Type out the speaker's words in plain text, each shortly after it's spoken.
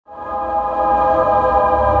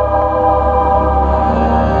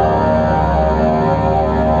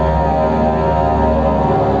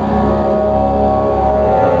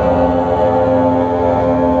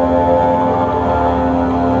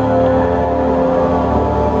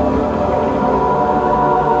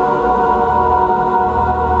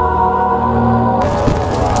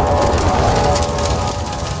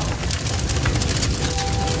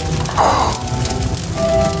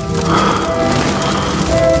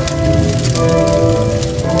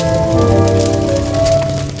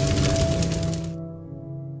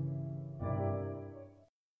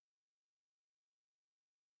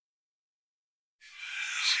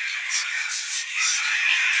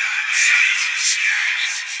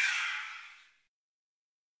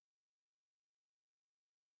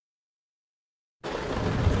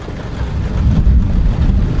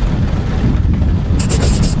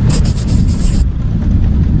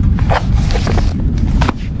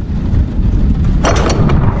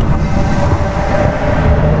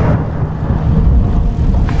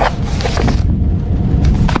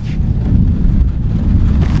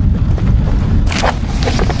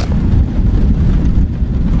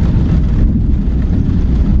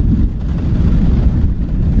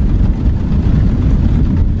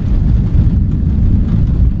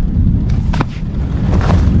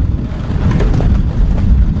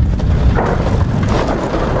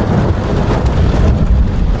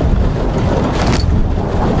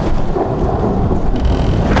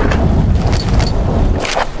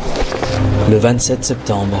Le 27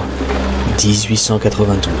 septembre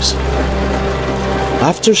 1892.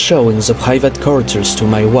 After showing the private quarters to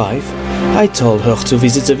my wife, I told her to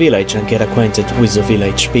visit the village and get acquainted with the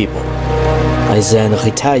village people. I then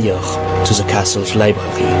retired to the castle's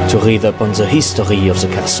library to read up on the history of the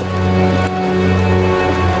castle.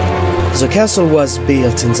 The castle was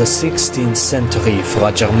built in the 16th century for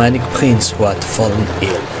a Germanic prince who had fallen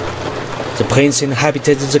ill. The prince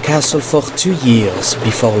inhabited the castle for 2 years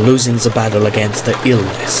before losing the battle against the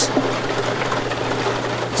illness.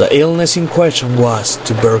 The illness in question was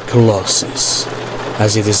tuberculosis,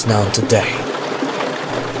 as it is known today.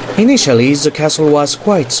 Initially, the castle was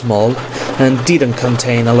quite small and didn't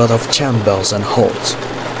contain a lot of chambers and halls.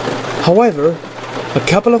 However, a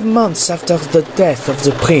couple of months after the death of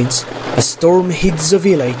the prince, a storm hit the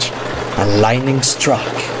village and lightning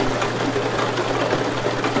struck.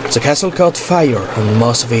 The castle caught fire and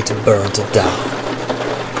most of it burned down.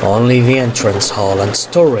 Only the entrance hall and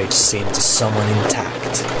storage seemed somewhat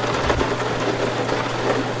intact.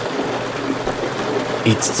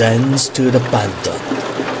 It then stood abandoned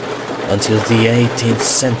until the 18th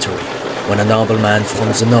century, when a nobleman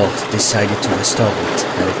from the north decided to restore it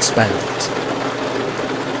and expand it.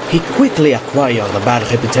 He quickly acquired a bad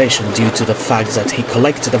reputation due to the fact that he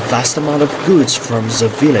collected a vast amount of goods from the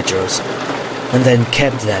villagers and then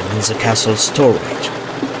kept them in the castle's storage.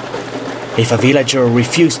 If a villager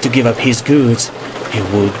refused to give up his goods, he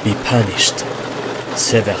would be punished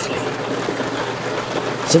severely.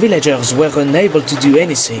 The villagers were unable to do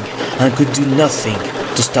anything and could do nothing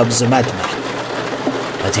to stop the madman.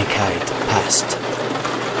 A decade passed.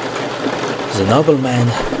 The nobleman,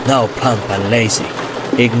 now plump and lazy,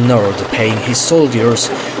 ignored paying his soldiers,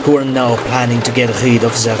 who were now planning to get rid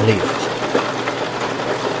of their leader.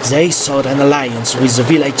 They sought an alliance with the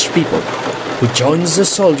village people, who joined the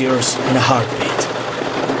soldiers in a heartbeat.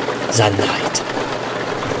 That night,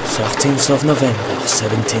 13th of November,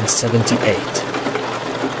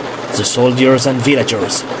 1778, the soldiers and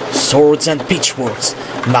villagers, swords and pitchforks,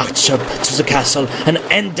 marched up to the castle and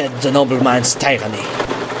ended the nobleman's tyranny.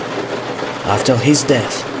 After his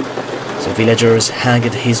death, the villagers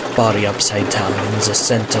hanged his body upside down in the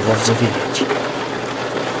center of the village.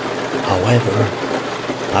 However,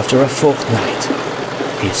 after a fortnight,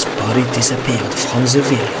 his body disappeared from the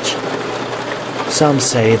village. Some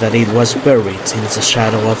say that it was buried in the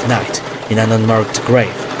shadow of night in an unmarked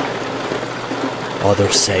grave.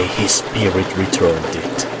 Others say his spirit returned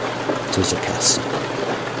it to the castle.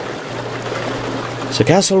 The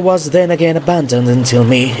castle was then again abandoned until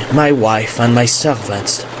me, my wife, and my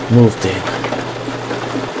servants moved in.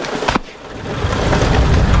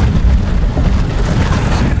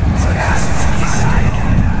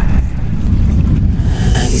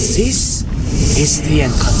 This is the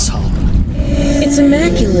entrance hall. It's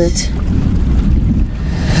immaculate.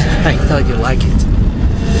 I thought you'd like it.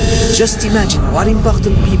 Just imagine what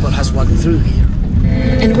important people has walked through here.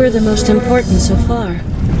 And we're the most important so far.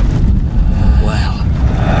 Well,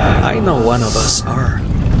 I know one of us are.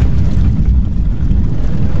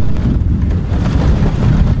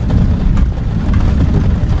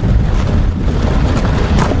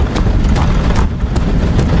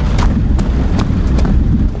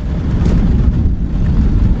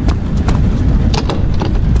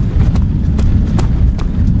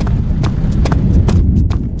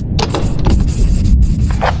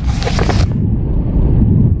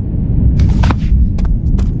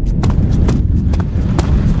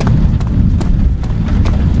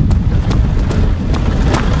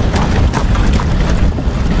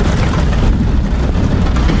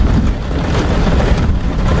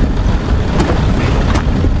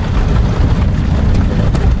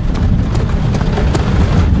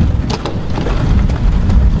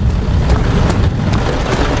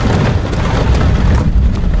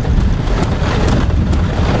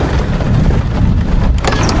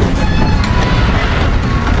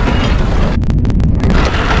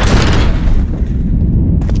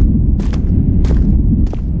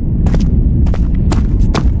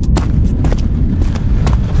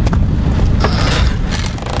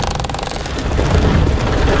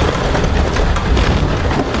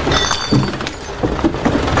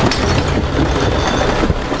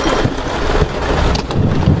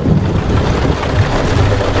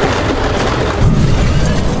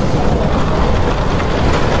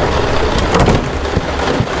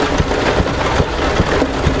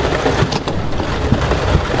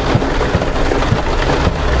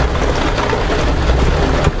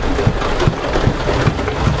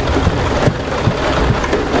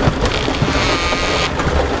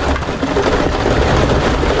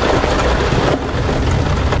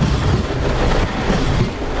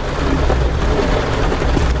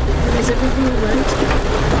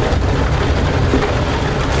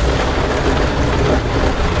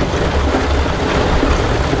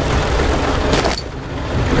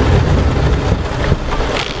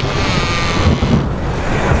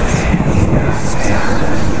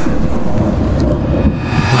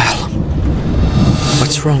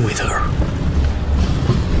 with her.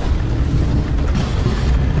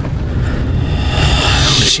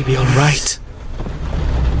 Will she be alright?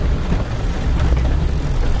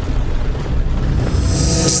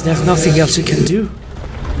 Is there nothing else we can do?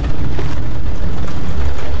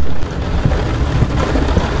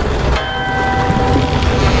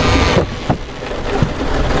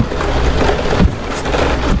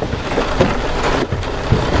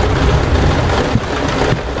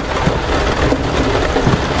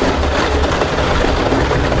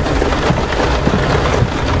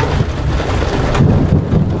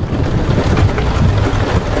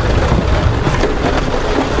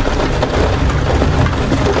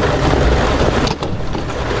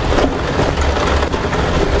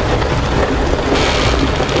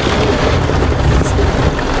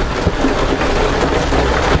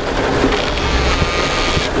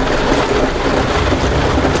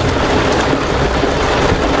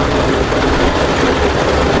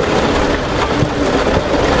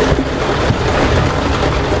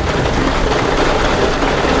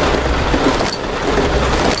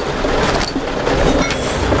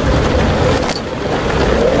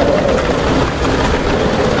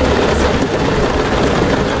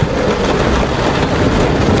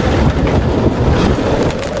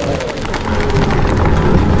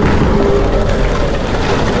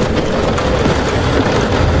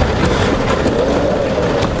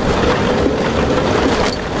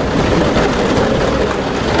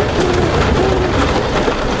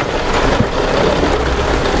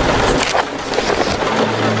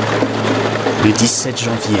 Le 17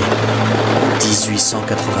 janvier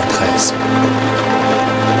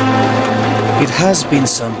 1893. It has been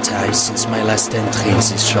some time since my last entry in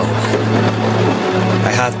this showline.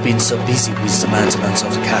 I have been so busy with the maintenance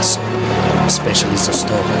of the castle, especially the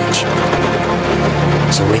storage.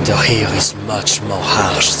 The winter here is much more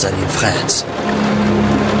harsh than in France.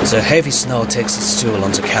 The heavy snow takes its toll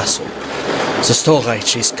on the castle. The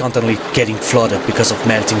storage is constantly getting flooded because of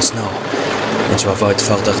melting snow, and to avoid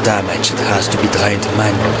further damage it has to be drained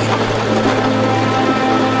manually.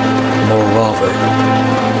 Moreover,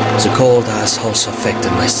 the cold has also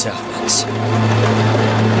affected my servants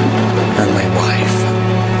and my wife.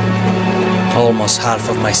 Almost half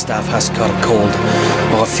of my staff has caught a cold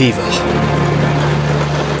or a fever.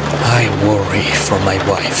 I worry for my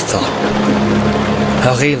wife, though.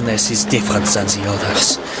 Her illness is different than the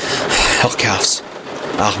others. Her coughs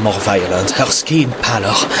are more violent, her skin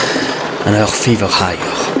paler, and her fever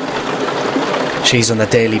higher. She is on a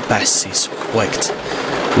daily basis, wet,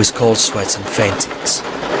 with cold sweats and faintings.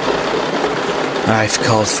 I've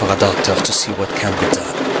called for a doctor to see what can be done.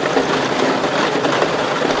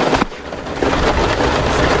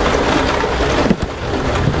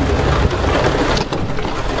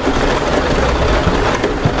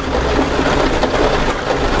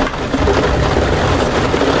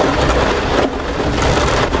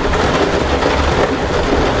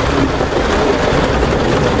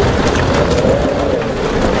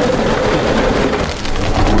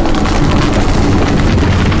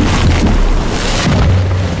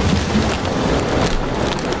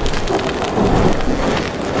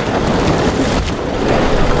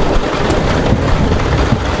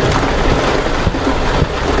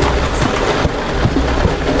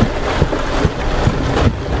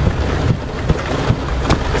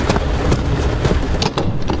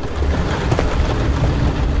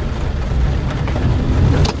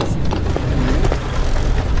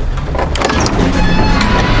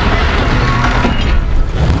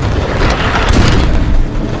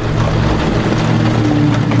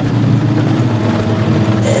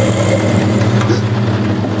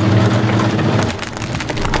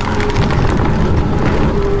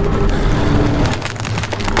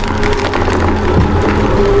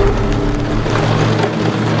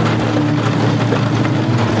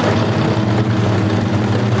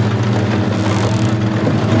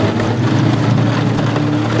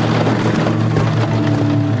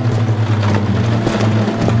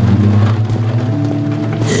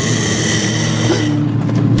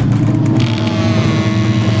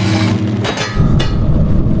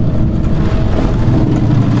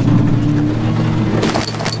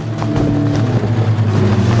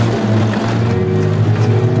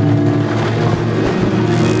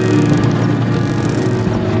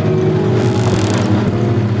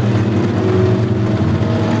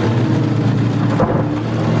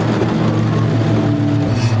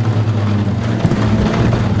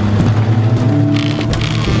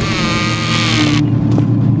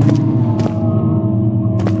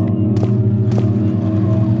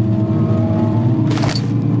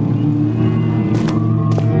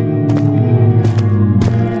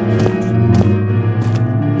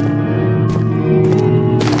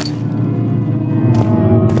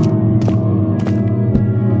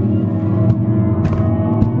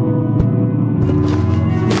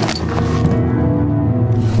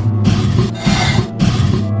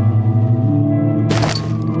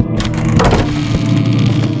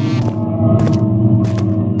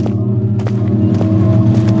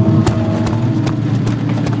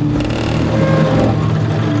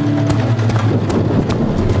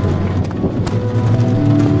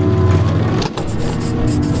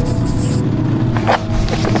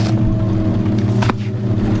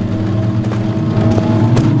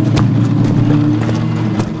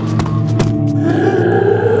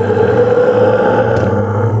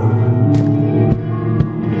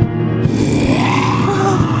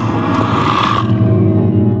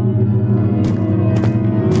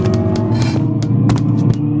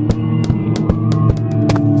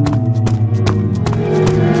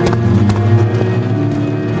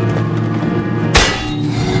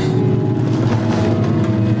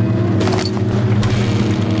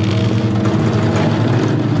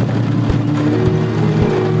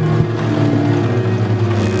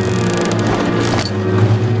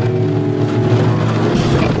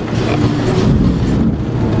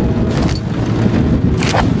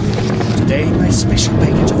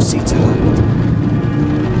 of seeds around.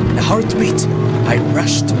 In a heartbeat, I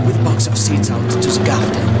rushed with a box of seeds out to the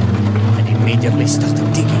garden and immediately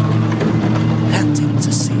started digging, planting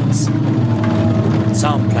the seeds.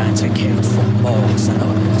 Some plants I cared for more than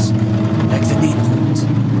others, like the neem root.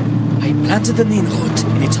 I planted the neem root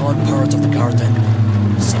in its own part of the garden,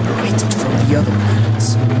 separated from the other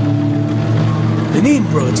plants. The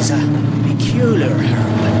neem root is a peculiar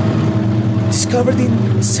herb, discovered in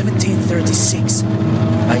 1736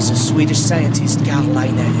 by the Swedish scientist Carl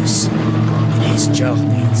Linnaeus in his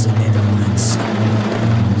journey in the Netherlands.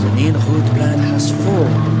 The neem root plant has 4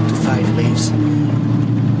 to 5 leaves,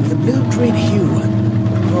 with a blue-green hue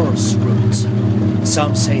and coarse root.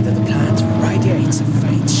 Some say that the plant radiates a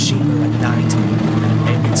faint shimmer at night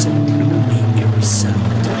and emits a gloomy, eerie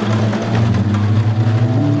sound.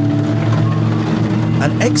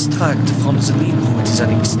 An extract from the neem root is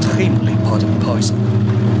an extremely potent poison.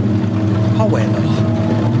 However,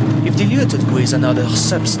 if diluted with another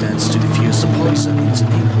substance to diffuse the poison in the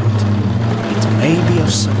neem root, it may be of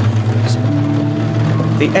some use.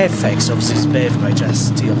 The effects of this beverage are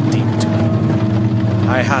still dim to me.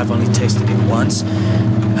 I have only tasted it once,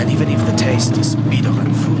 and even if the taste is bitter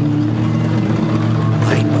and full,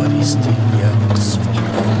 my body still yearns for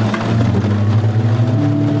more.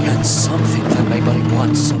 Can something that my body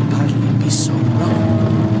wants so badly be so wrong?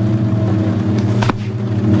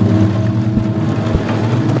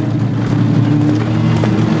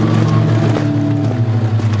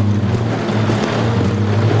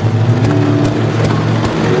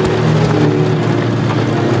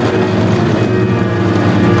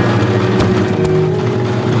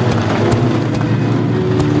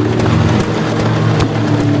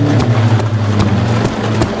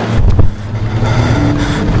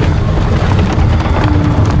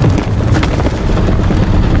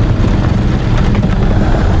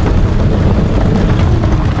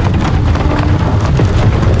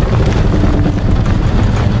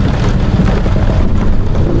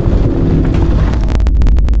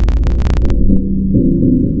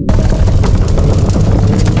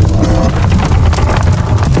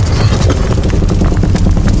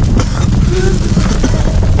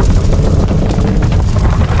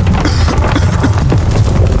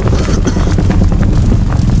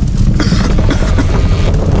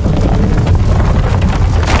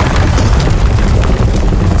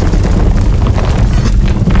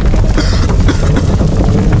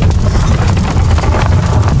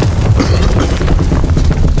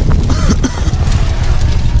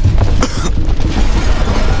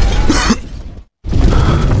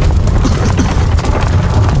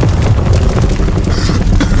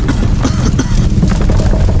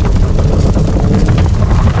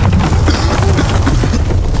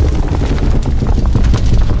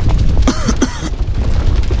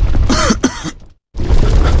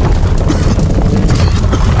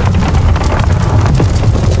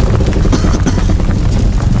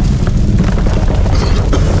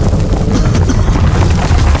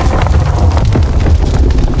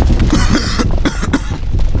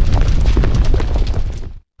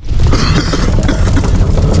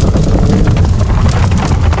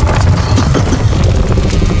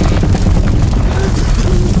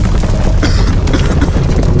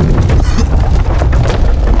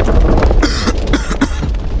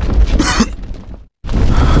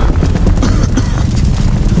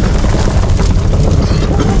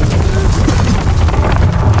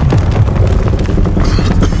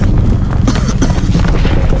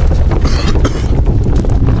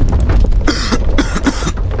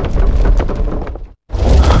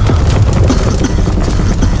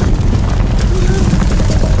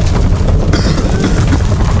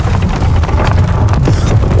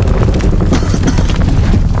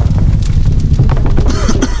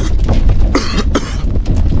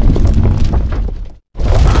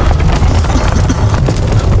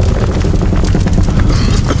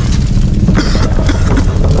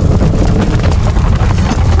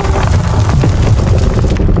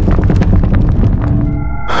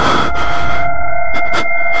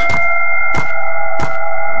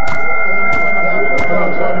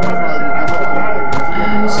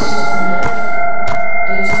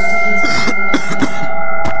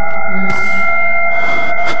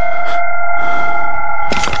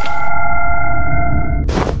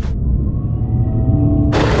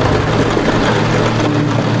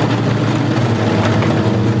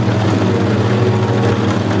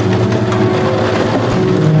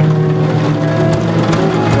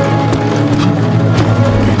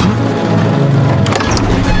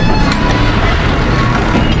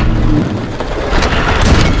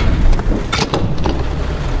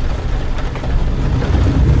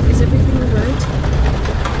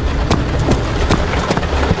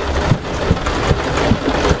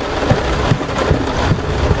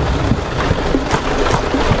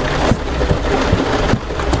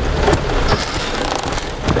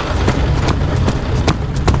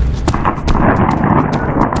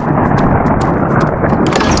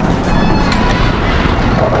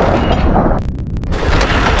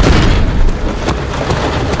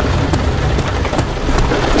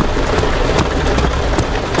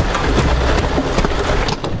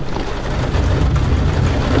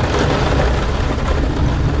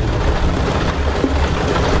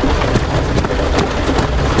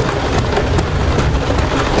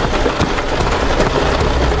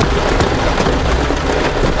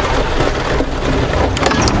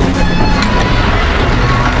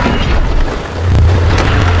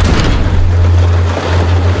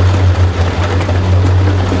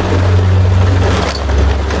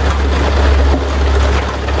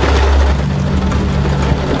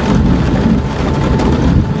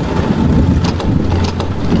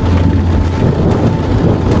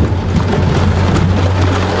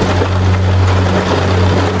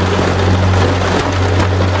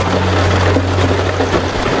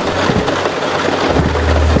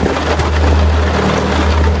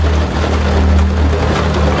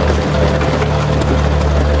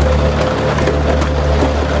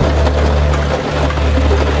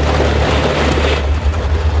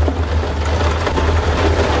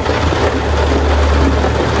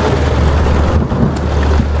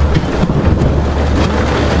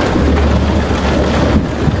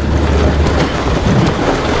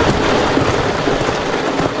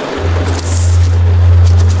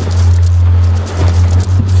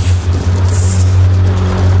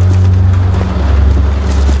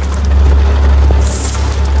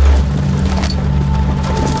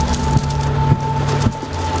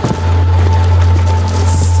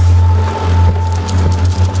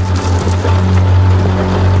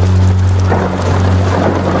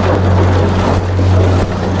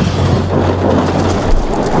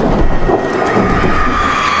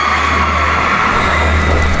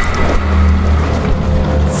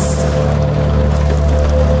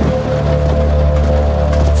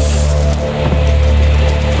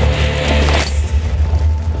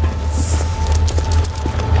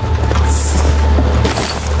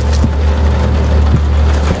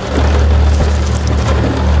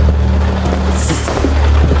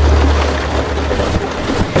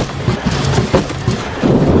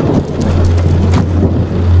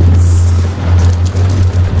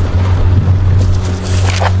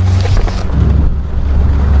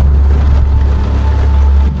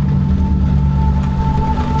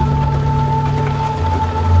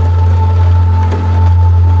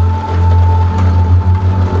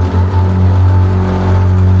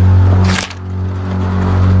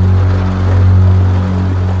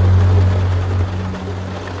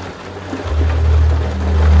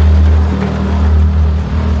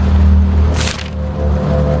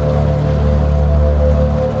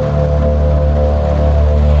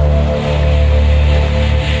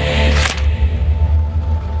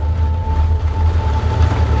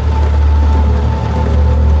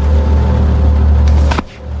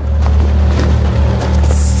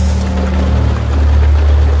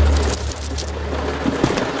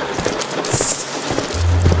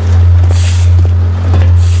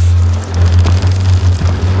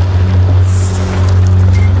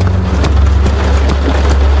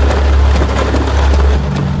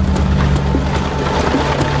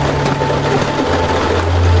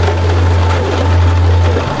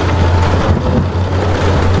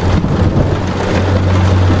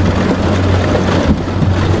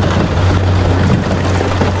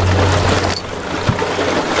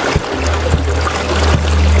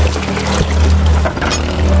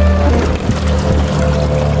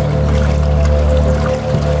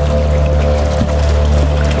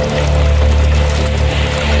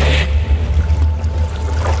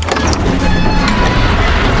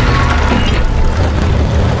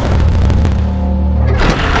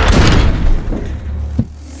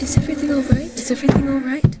 everything all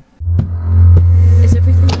right? Is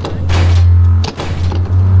everything all right?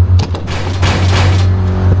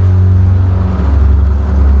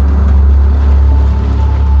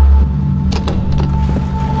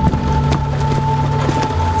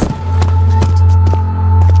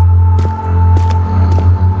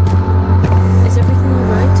 Is everything all right? Is everything all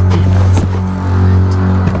right?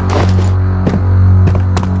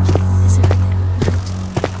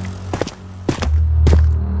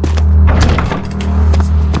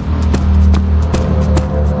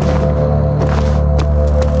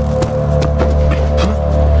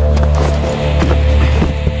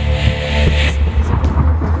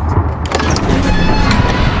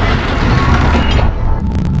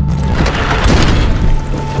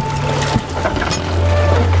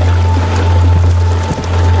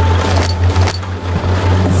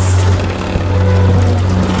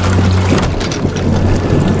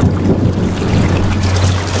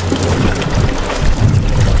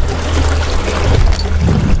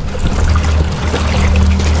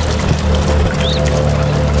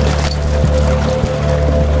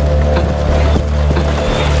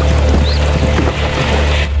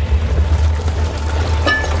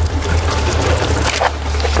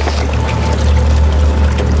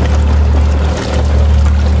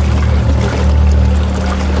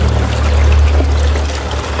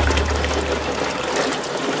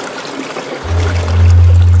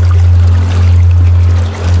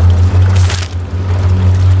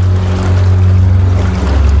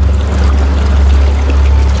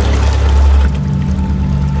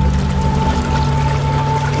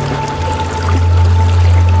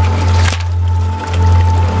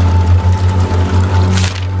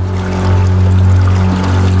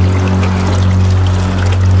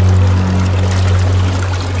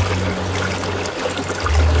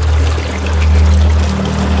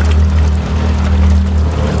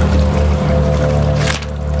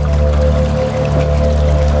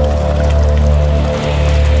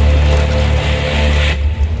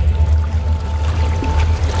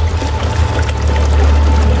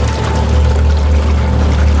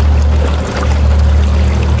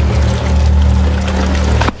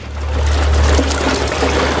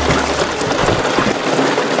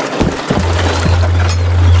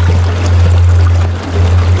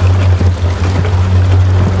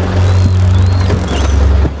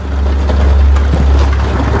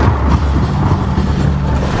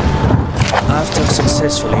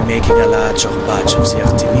 Successfully making a larger batch of the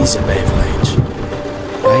Artemisia beverage,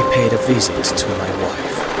 I paid a visit to my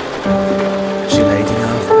wife. She laid in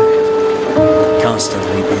our bed,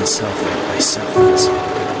 constantly being surveyed by servants,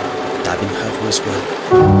 dabbing her with well,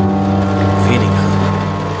 feeding her,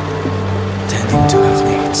 tending to her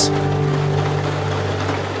needs.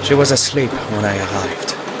 She was asleep when I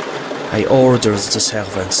arrived. I ordered the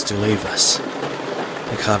servants to leave us.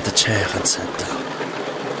 I grabbed a chair and sat down.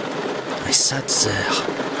 I sat there,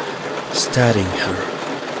 studying her,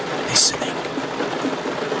 listening.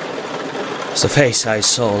 The face I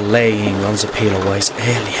saw laying on the pillow was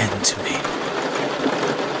alien to me.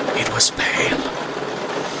 It was pale,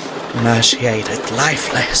 emaciated,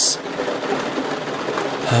 lifeless.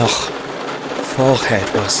 Her forehead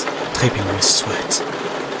was dripping with sweat.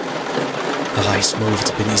 Her eyes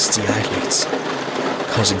moved beneath the eyelids,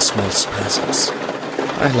 causing small spasms.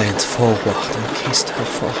 I leaned forward and kissed her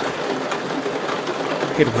forehead.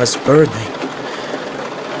 It was burning.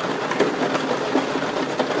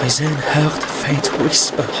 I then heard a faint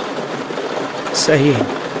whisper, saying,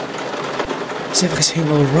 "Is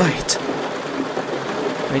everything all right?"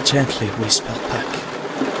 I gently whispered back,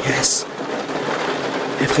 "Yes,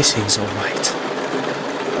 everything's all right,"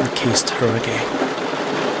 and kissed her again.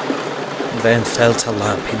 Then felt a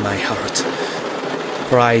lump in my heart,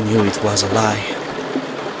 for I knew it was a lie.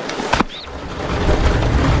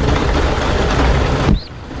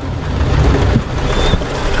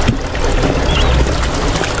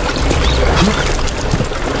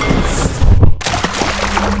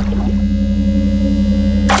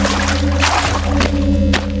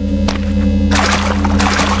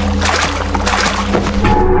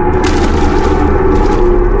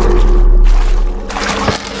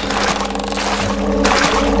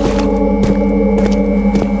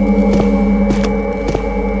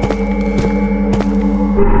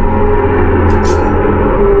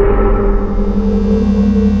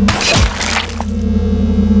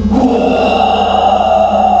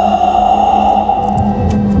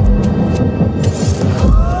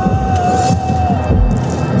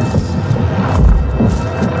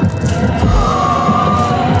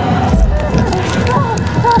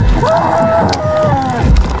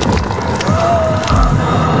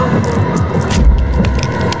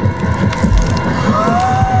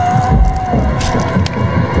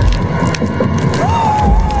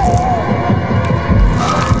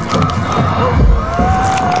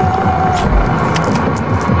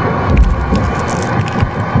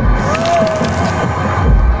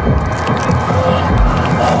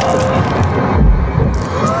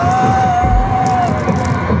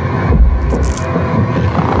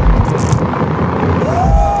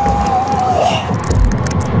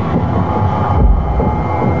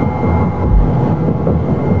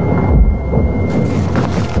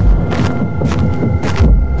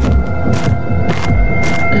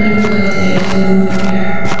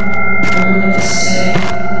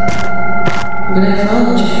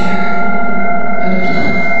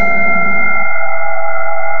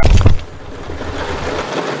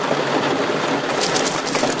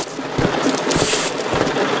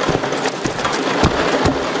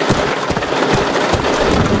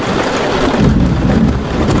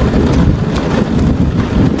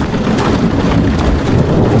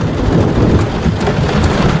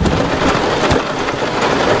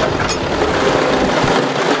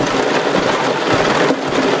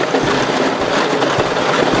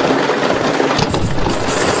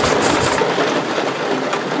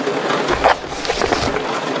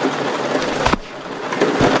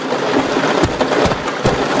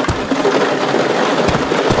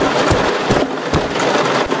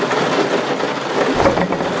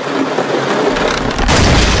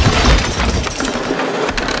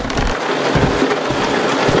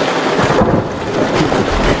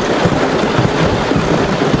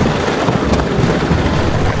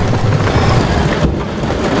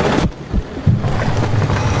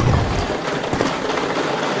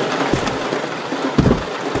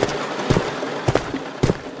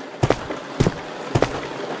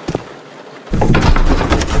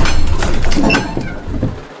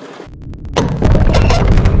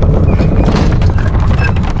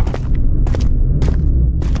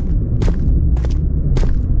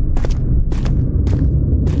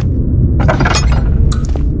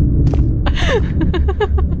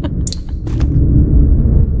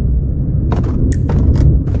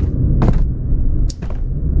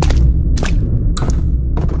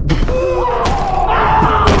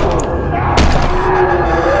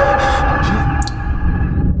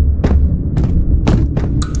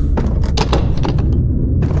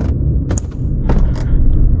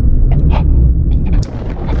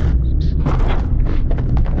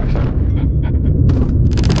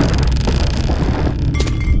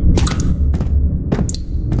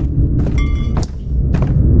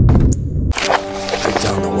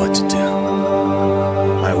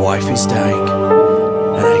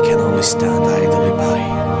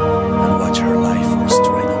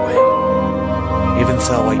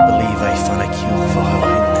 though I believe I found a cure for her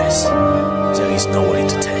illness, there is no way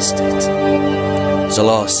to test it. The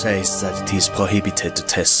law says that it is prohibited to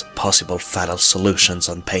test possible fatal solutions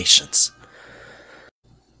on patients.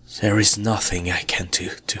 There is nothing I can do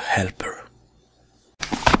to help her.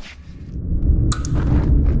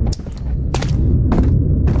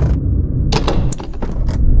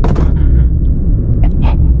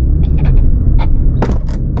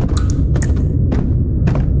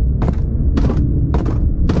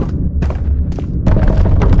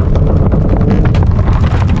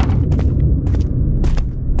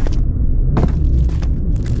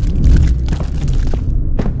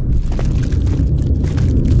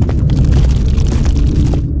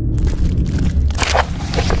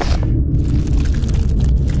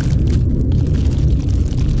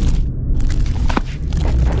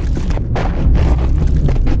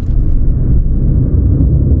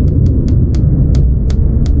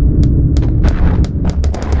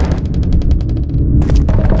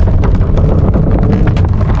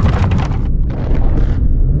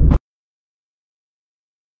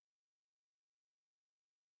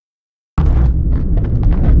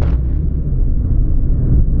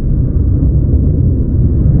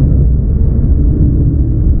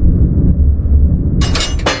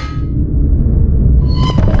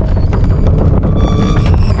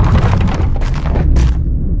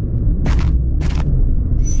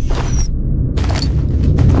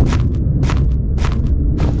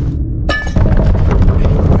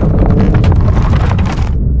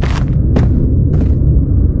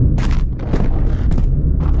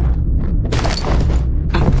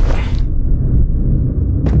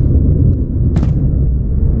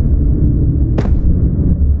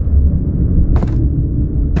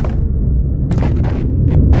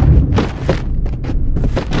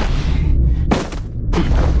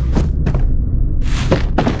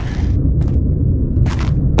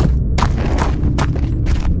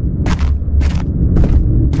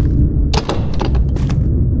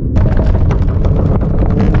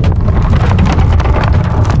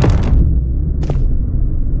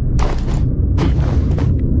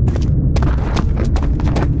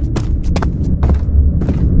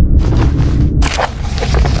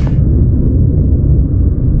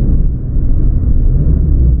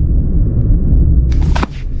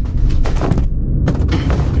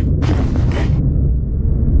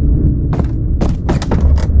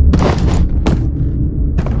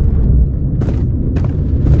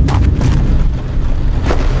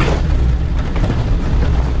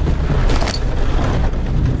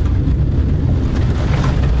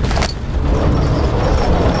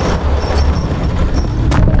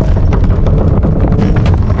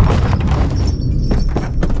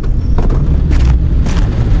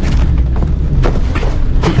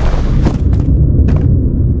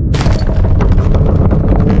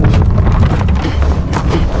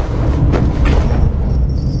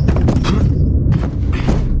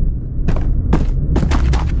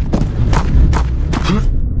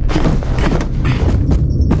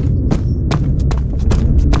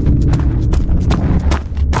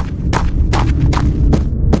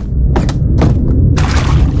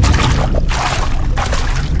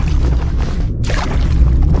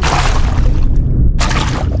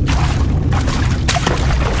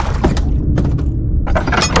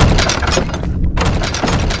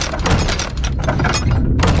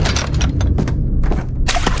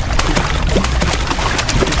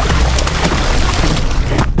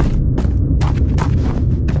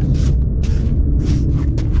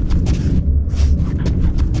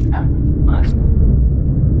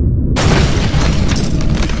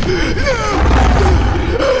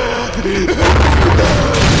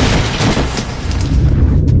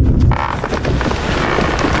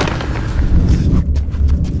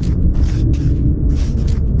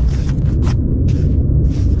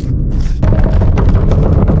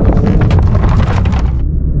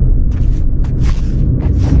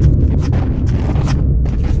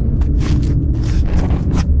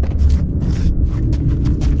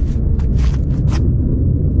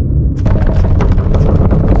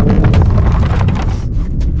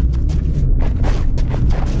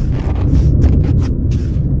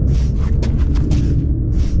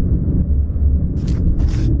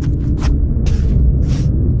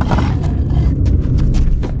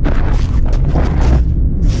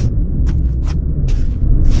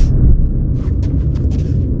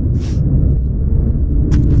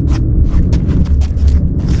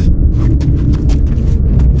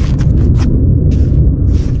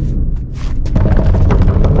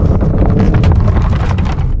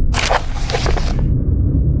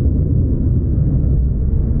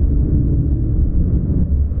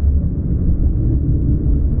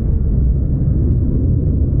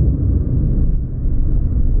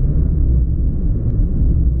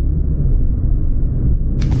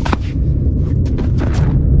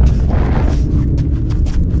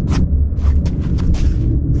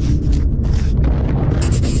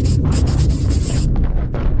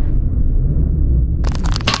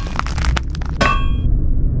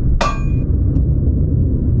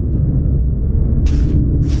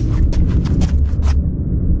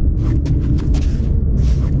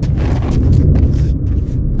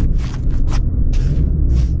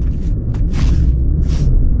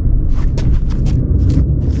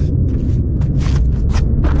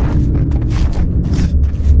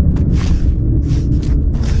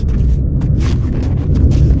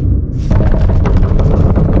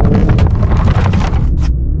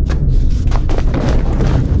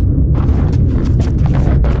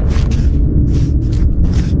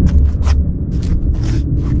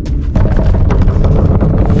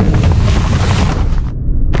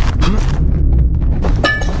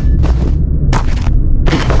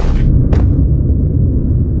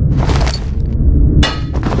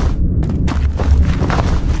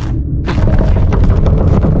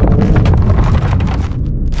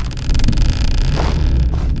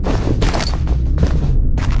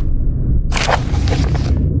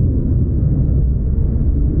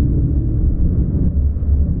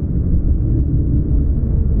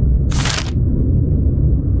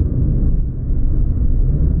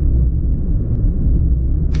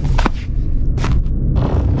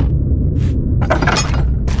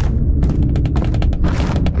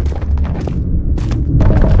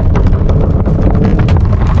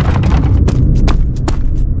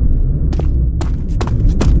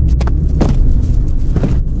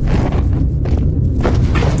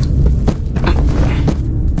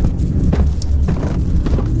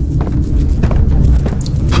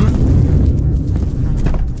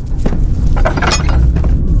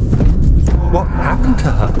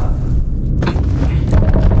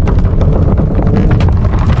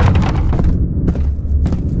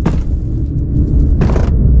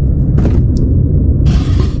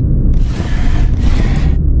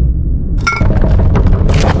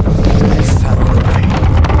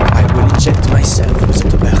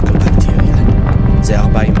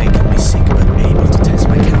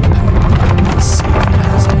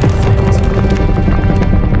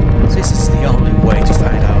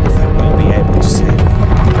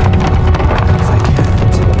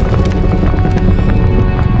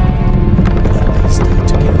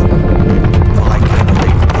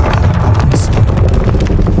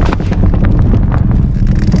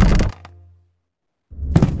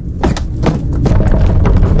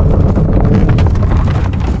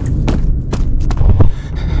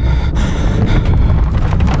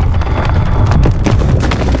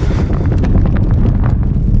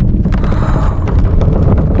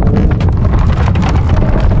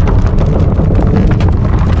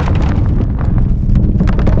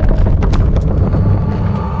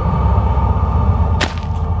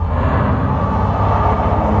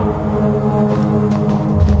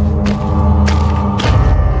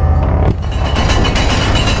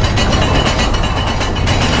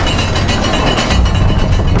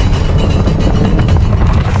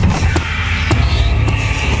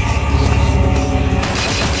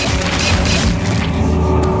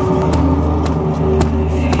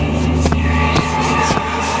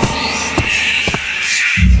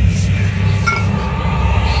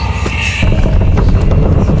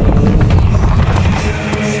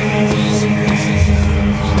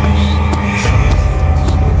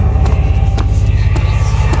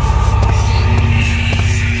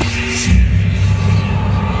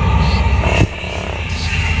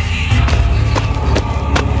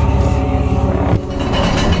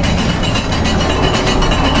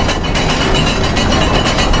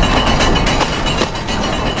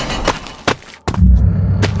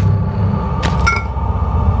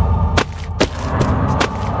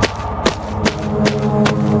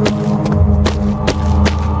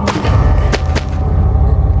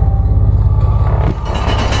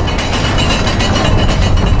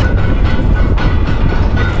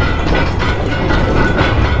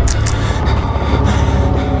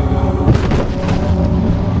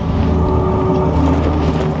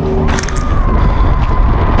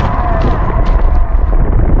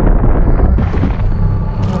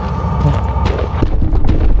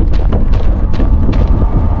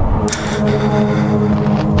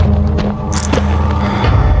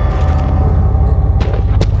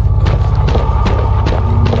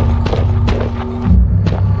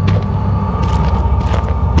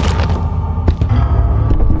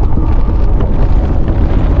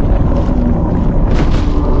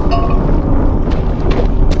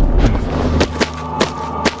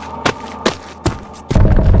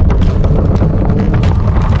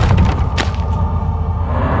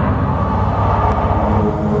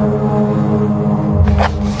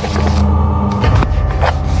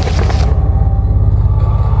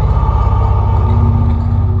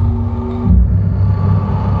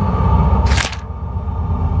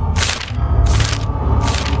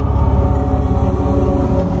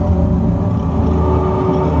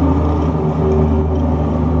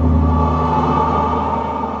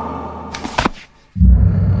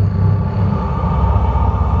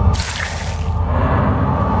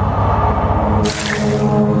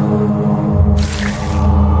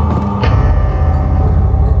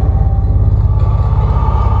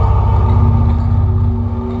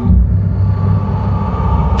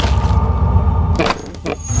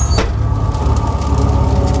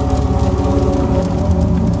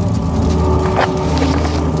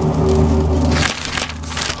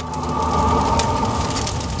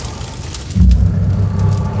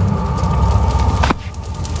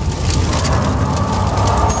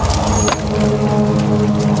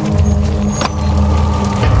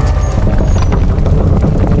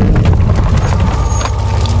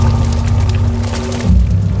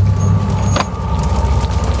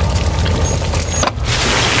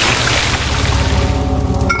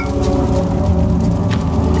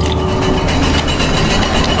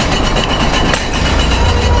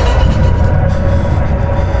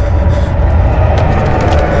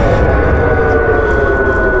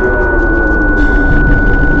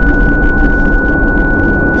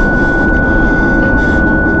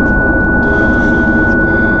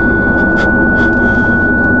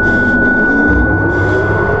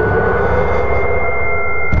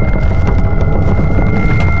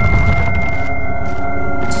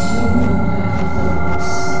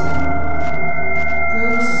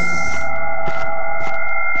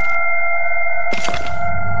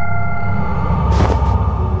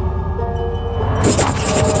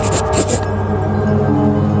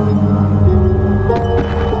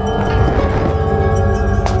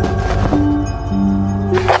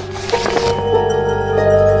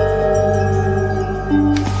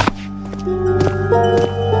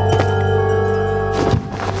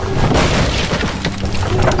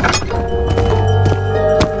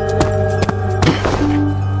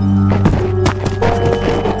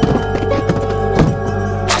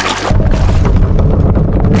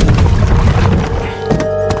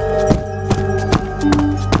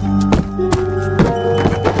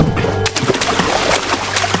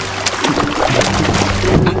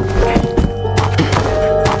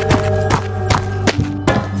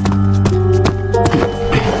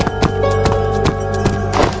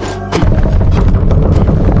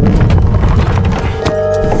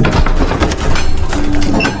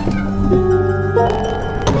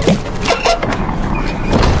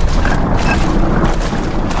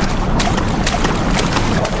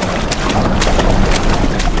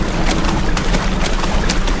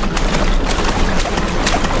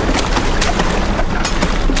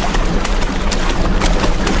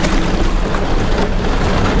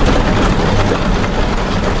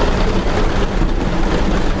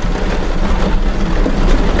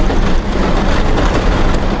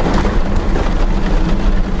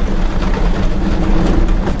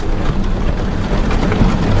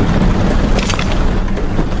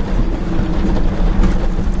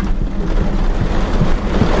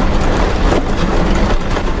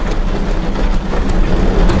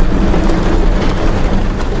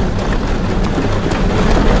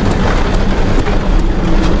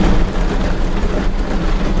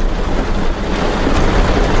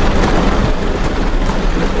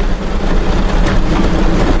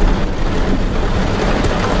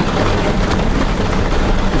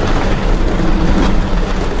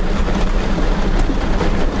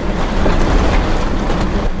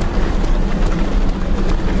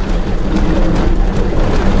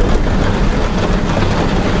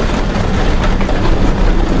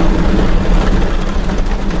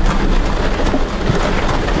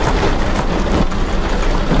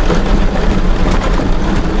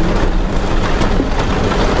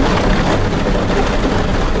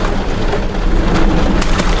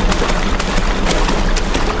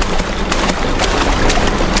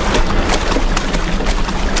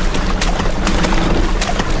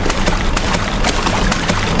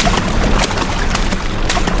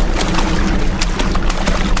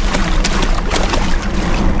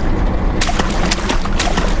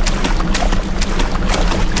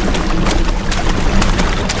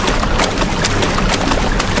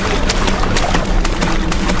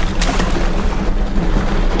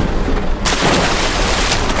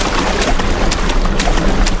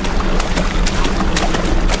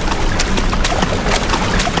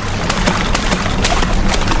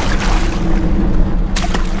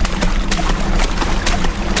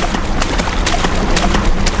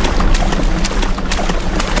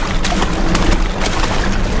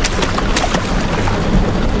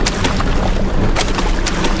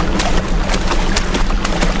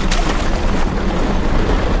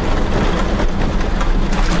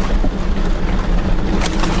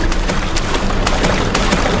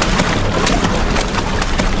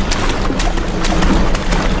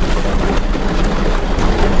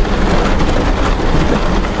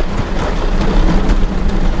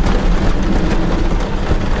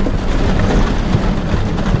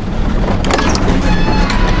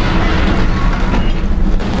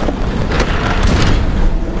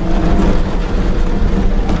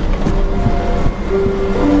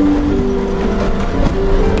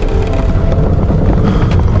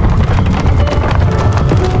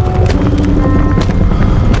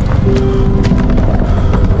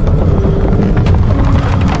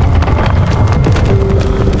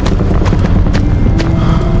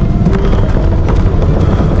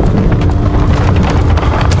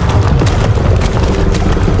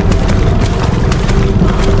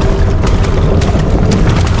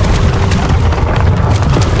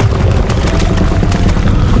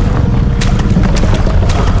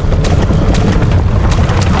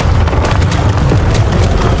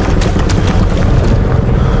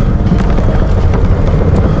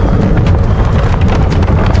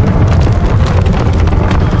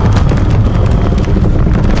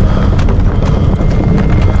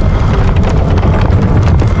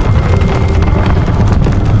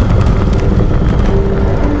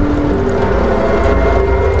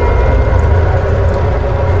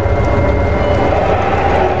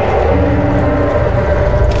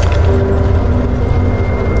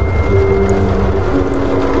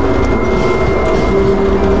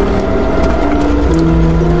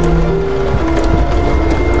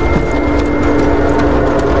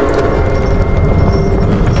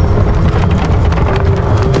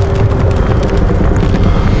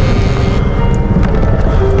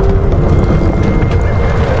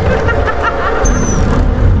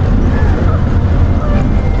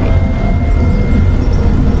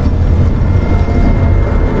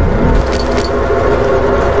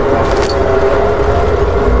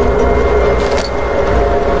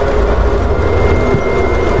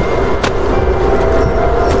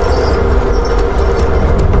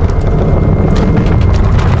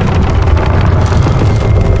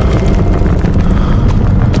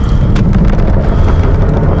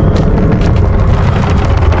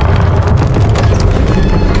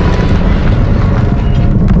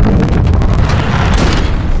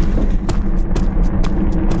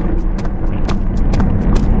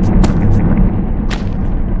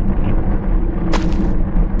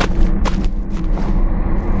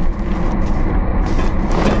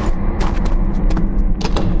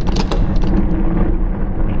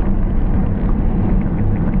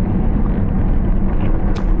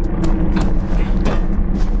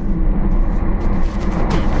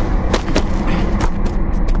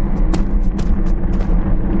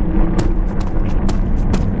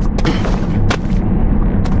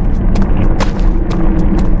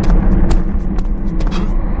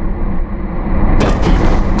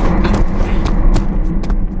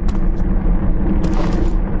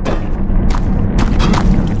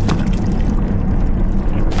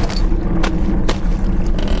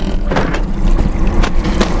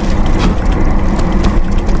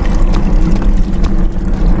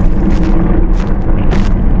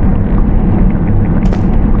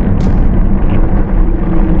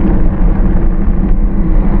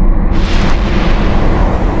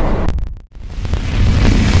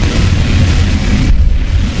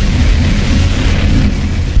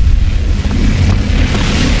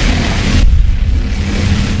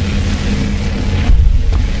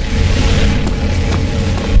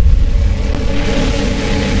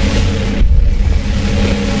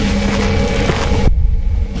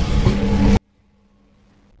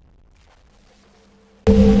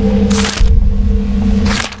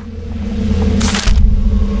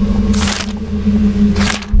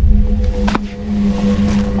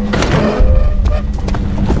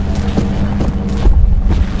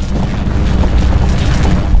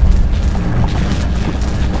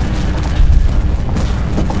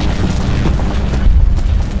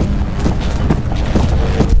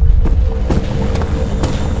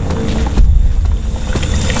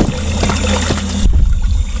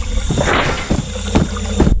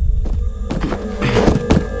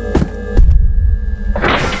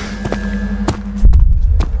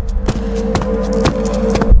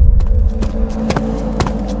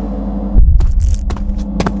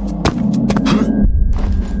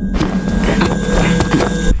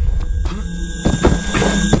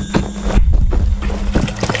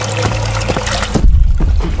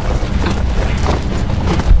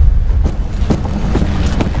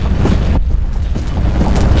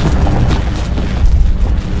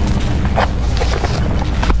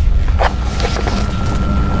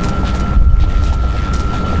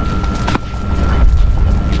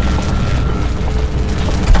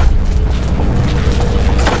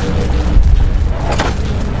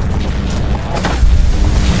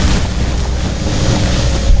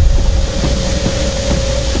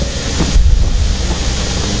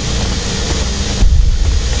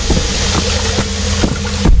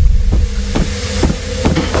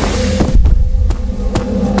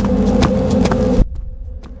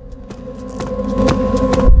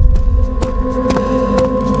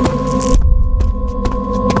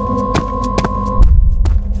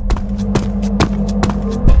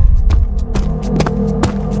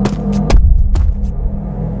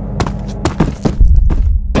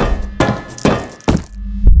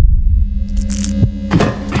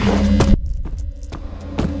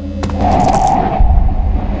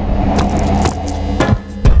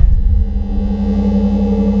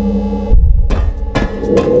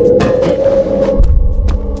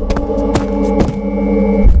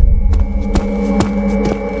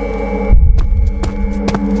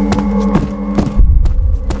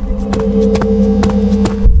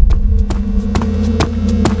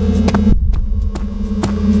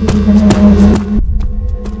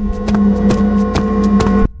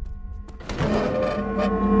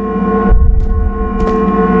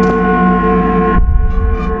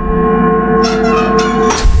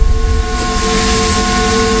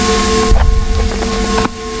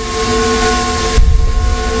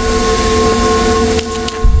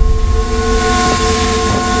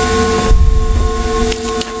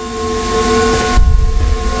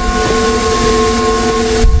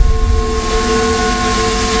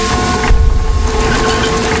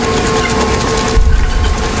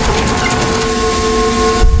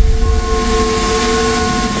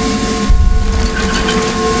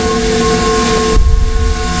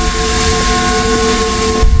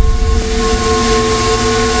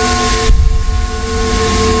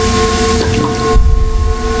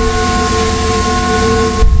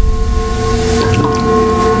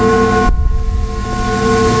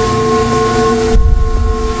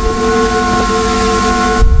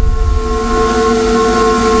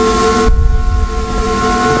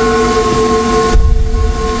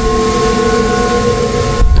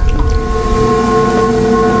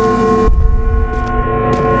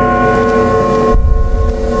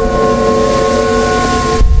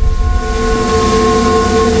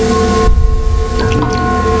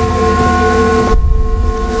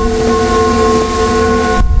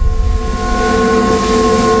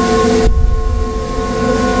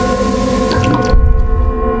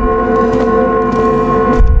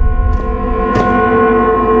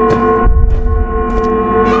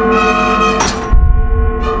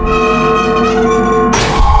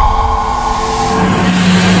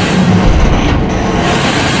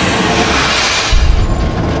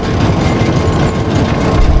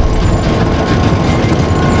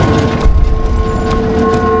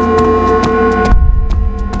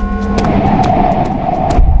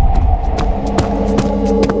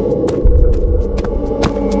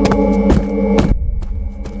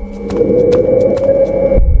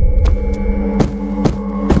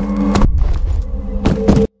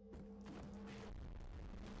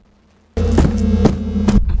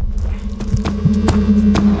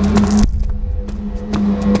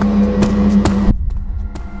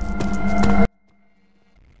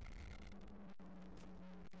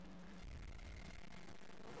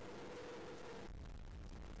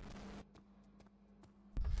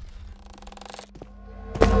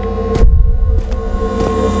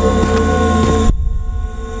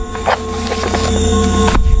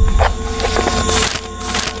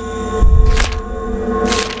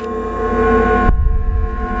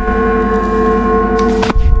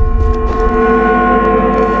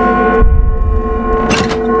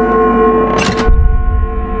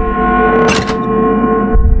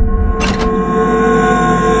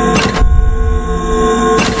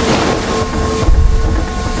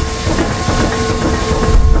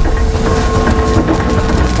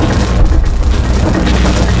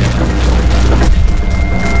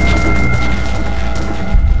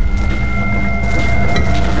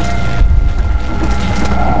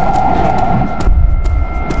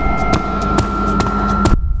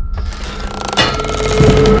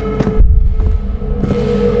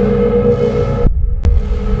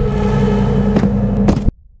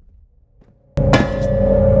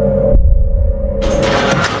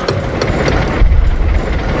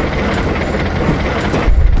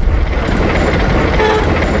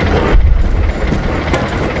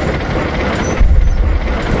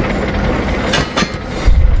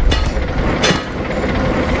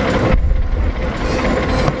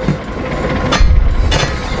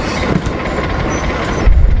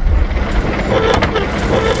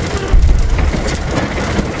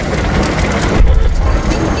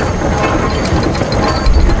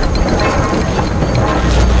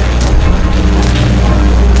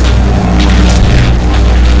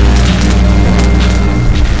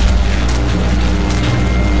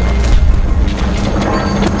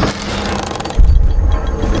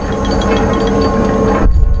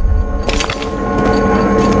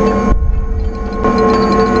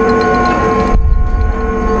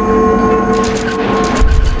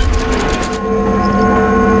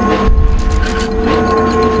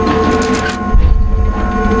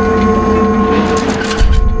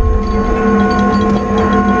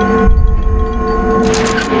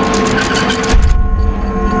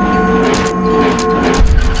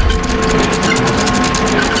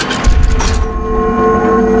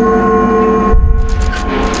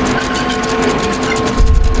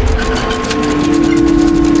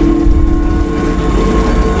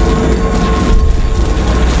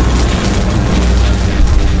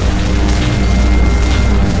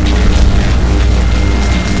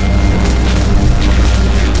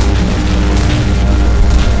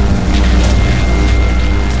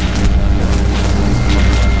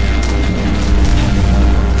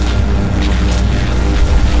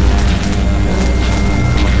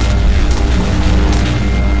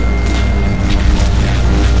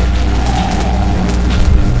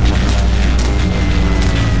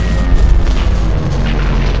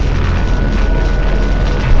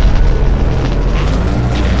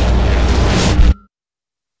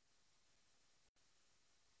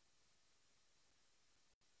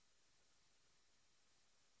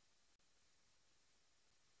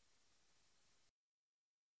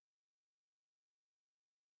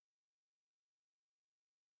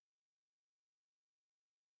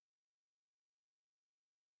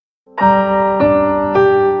 Bye.